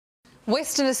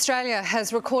Western Australia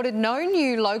has recorded no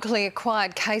new locally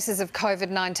acquired cases of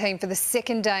COVID-19 for the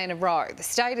second day in a row. The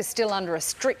state is still under a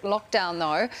strict lockdown,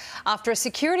 though, after a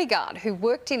security guard who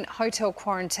worked in hotel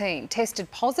quarantine tested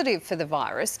positive for the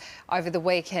virus over the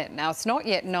weekend. Now, it's not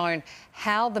yet known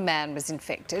how the man was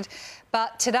infected,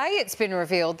 but today it's been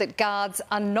revealed that guards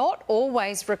are not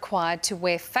always required to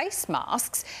wear face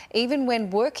masks, even when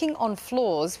working on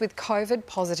floors with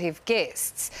COVID-positive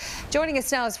guests. Joining us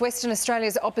now is Western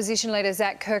Australia's opposition leader,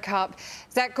 Zak Kirkup.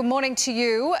 Zak, good morning to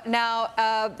you.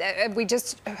 Now, we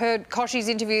just heard Koshy's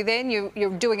interview then.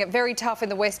 You're doing it very tough in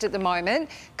the West at the moment.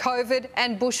 COVID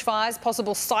and bushfires,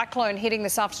 possible cyclone hitting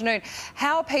this afternoon.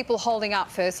 How are people holding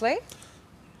up, firstly?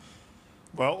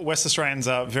 Well, West Australians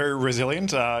are very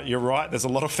resilient. You're right, there's a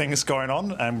lot of things going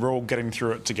on and we're all getting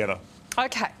through it together.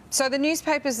 OK, so the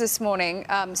newspapers this morning,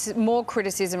 more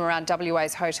criticism around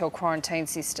WA's hotel quarantine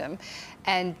system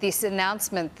and this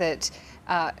announcement that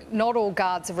not all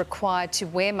guards are required to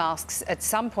wear masks. At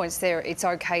some points there, it's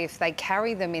OK if they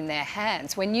carry them in their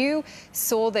hands. When you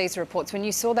saw these reports, when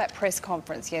you saw that press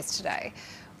conference yesterday,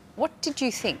 what did you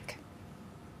think?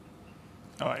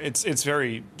 It's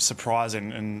very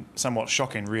surprising and somewhat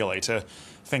shocking, really, to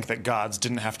think that guards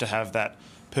didn't have to have that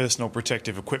personal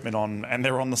protective equipment on and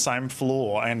they're on the same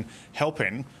floor and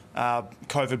helping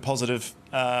COVID-positive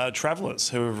travellers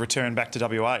who have returned back to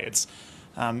WA. It's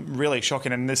really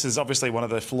shocking, and this is obviously one of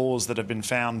the flaws that have been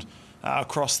found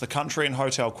across the country in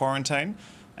hotel quarantine.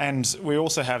 And we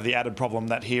also have the added problem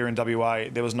that here in WA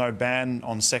there was no ban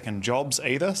on second jobs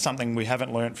either, something we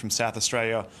haven't learnt from South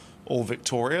Australia or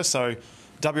Victoria. So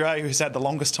WA, who's had the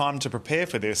longest time to prepare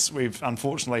for this, we've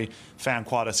unfortunately found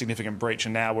quite a significant breach,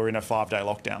 and now we're in a 5-day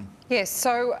lockdown. Yes,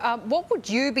 so what would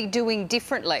you be doing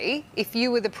differently if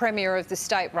you were the Premier of the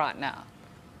state right now?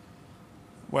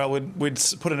 Well, we'd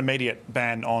put an immediate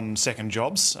ban on second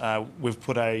jobs. We've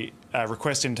put a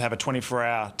request in to have a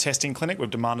 24-hour testing clinic. We've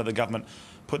demanded the government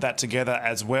put that together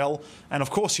as well. And of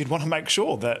course, you'd want to make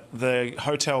sure that the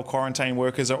hotel quarantine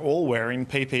workers are all wearing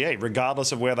PPE,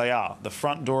 regardless of where they are. The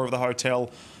front door of the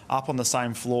hotel, up on the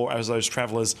same floor as those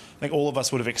travellers. I think all of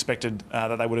us would have expected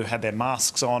that they would have had their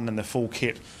masks on and the full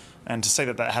kit. And to see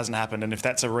that that hasn't happened, and if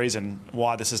that's a reason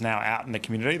why this is now out in the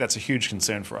community, that's a huge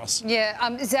concern for us.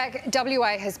 Yeah, Zak,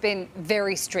 WA has been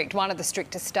very strict, one of the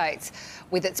strictest states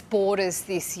with its borders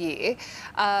this year.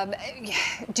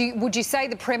 Would you say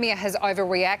the Premier has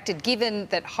overreacted, given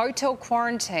that hotel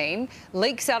quarantine,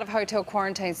 leaks out of hotel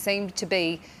quarantine seem to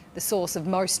be the source of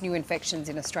most new infections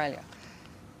in Australia?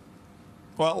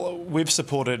 Well, we've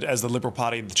supported, as the Liberal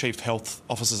Party, the Chief Health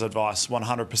Officer's advice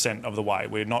 100% of the way.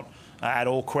 We're not at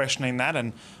all questioning that,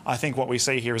 and I think what we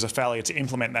see here is a failure to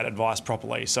implement that advice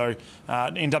properly. So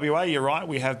in WA, you're right,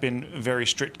 we have been very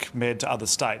strict compared to other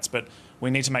states, but we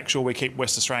need to make sure we keep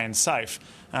West Australians safe.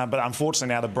 But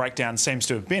unfortunately now the breakdown seems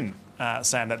to have been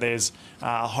saying that there's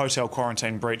a hotel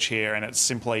quarantine breach here, and it's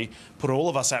simply put all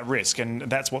of us at risk, and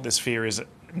that's what this fear is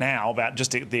now about,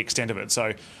 just the extent of it.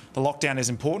 So the lockdown is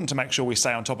important to make sure we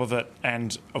stay on top of it,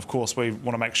 and of course we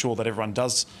want to make sure that everyone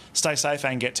does stay safe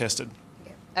and get tested.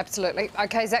 Yeah, absolutely.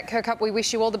 OK, Zak Kirkup, we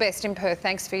wish you all the best in Perth.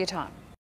 Thanks for your time.